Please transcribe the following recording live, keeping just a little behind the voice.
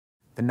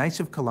the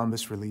Knights of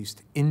Columbus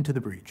released Into the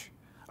Breach,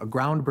 a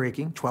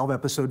groundbreaking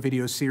 12-episode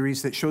video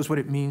series that shows what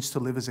it means to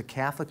live as a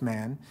Catholic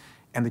man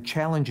and the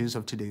challenges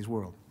of today's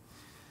world.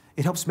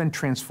 It helps men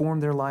transform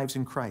their lives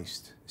in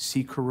Christ,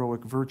 seek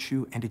heroic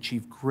virtue, and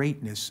achieve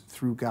greatness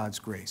through God's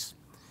grace.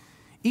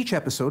 Each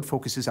episode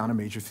focuses on a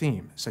major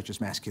theme, such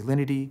as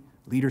masculinity,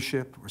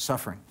 leadership, or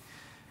suffering.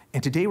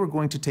 And today we're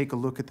going to take a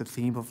look at the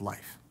theme of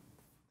life.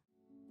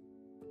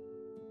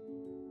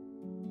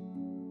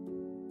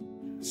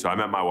 So I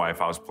met my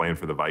wife, I was playing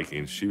for the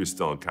Vikings. She was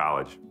still in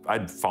college.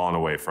 I'd fallen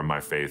away from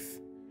my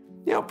faith,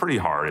 pretty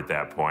hard at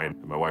that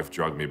point. My wife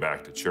drugged me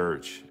back to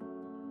church.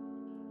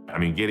 I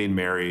mean, getting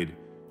married,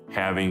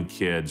 having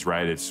kids,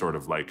 right? It's sort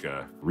of like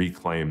a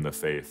reclaim the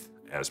faith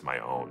as my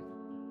own.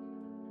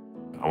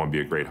 I want to be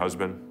a great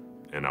husband,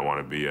 and I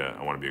want to be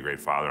a great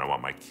father. And I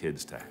want my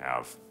kids to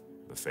have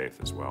the faith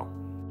as well.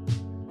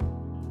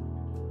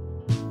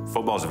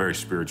 Football is a very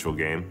spiritual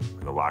game,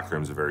 and the locker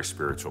room is a very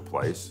spiritual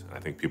place. And I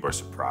think people are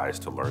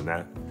surprised to learn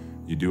that.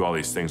 You do all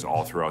these things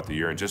all throughout the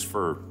year, and just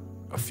for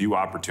a few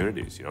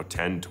opportunities,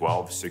 10,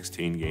 12,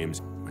 16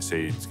 games, I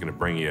say it's going to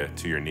bring you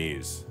to your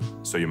knees.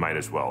 So you might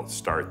as well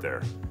start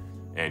there.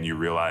 And you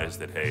realize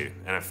that, hey,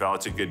 NFL,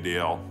 it's a good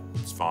deal,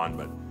 it's fun,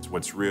 but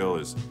what's real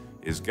is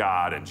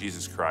God and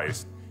Jesus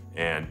Christ,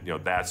 and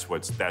that's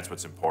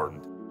what's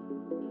important.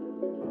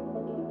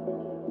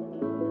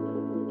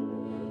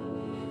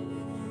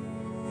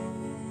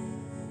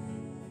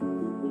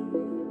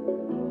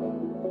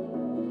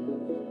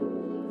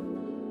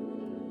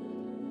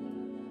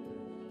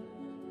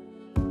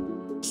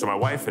 So my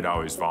wife had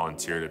always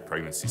volunteered at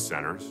pregnancy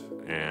centers,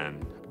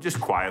 and just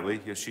quietly,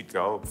 she'd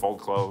go, fold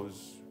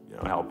clothes,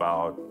 help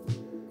out.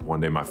 One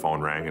day my phone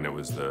rang, and it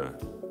was the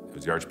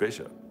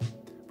Archbishop.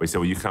 But he said,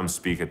 "Will you come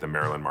speak at the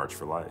Maryland March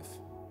for Life?"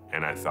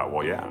 And I thought,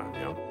 well, yeah,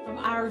 From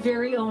our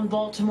very own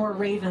Baltimore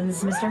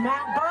Ravens, Mr.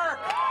 Matt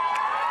Burke.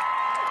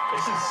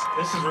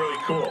 This is really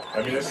cool.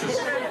 I mean, this is...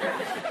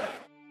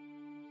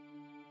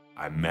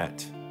 I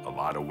met a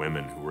lot of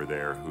women who were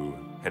there who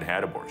had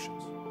had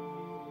abortions.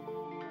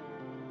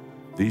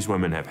 These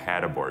women have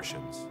had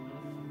abortions,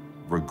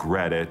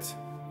 regret it,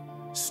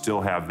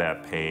 still have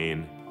that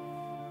pain,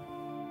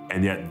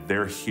 and yet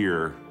they're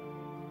here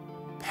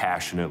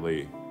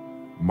passionately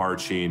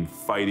marching,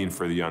 fighting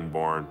for the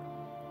unborn,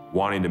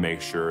 wanting to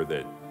make sure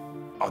that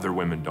other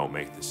women don't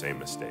make the same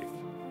mistake.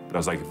 But I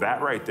was like,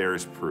 that right there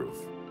is proof.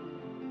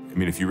 I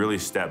mean, if you really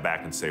step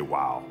back and say,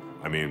 wow,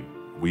 I mean,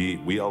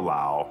 we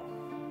allow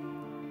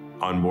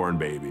unborn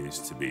babies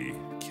to be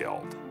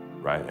killed,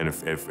 right? And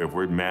if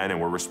we're men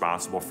and we're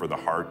responsible for the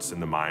hearts and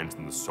the minds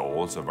and the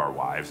souls of our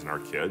wives and our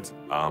kids,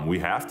 we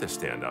have to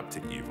stand up to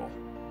evil.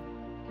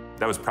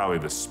 That was probably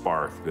the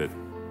spark that,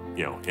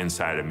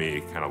 inside of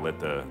me kind of lit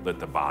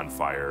the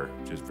bonfire.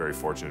 Just very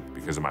fortunate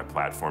because of my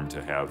platform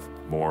to have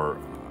more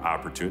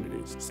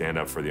opportunities, stand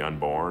up for the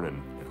unborn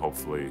and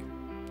hopefully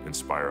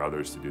inspire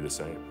others to do the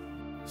same.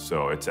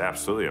 So it's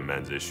absolutely a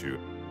men's issue.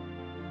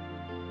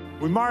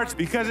 We march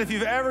because if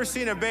you've ever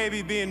seen a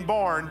baby being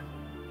born,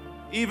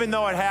 even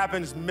though it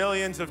happens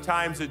millions of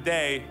times a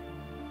day,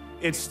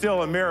 it's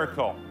still a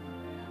miracle.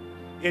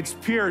 It's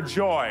pure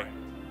joy.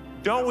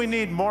 Don't we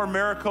need more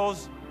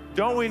miracles?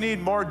 Don't we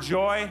need more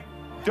joy?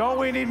 Don't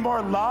we need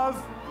more love?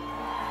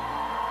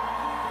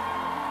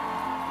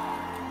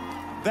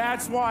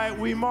 That's why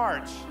we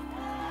march.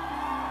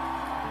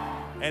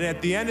 And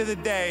at the end of the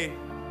day,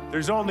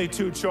 there's only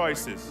two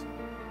choices.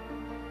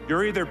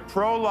 You're either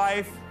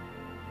pro-life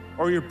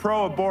or you're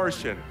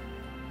pro-abortion.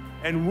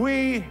 And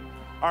we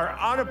are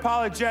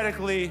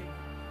unapologetically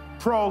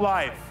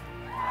pro-life.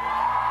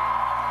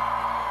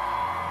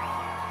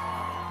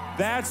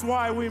 That's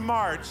why we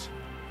march.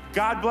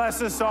 God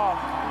bless us all.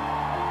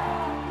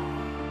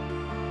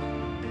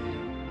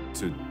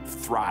 To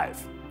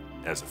thrive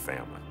as a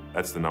family.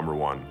 That's the number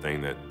one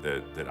thing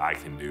that I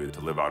can do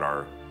to live out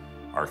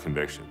our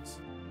convictions.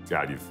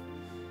 God,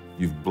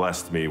 you've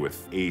blessed me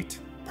with 8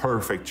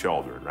 perfect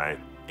children, right?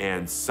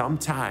 And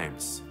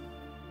sometimes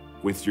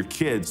with your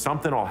kids,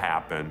 something will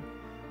happen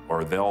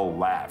or they'll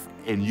laugh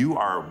and you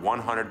are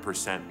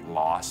 100%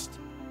 lost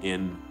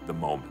in the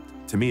moment.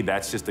 To me,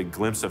 that's just a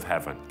glimpse of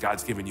heaven.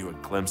 God's given you a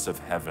glimpse of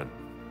heaven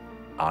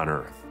on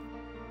earth.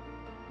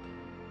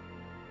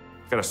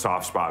 Got a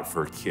soft spot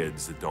for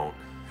kids that don't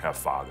have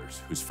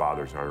fathers, whose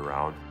fathers aren't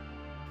around.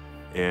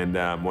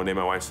 And one day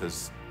my wife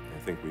says, I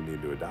think we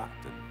need to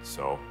adopt. And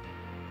so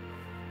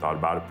thought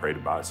about it, prayed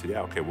about it, said,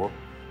 yeah, okay, we'll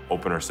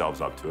open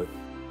ourselves up to it.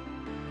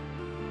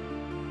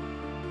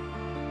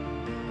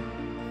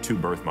 2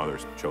 birth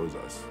mothers chose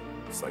us.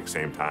 It's like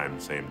same time,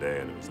 same day,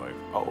 and it was like,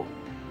 oh,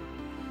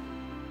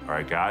 all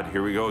right, God,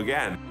 here we go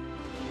again.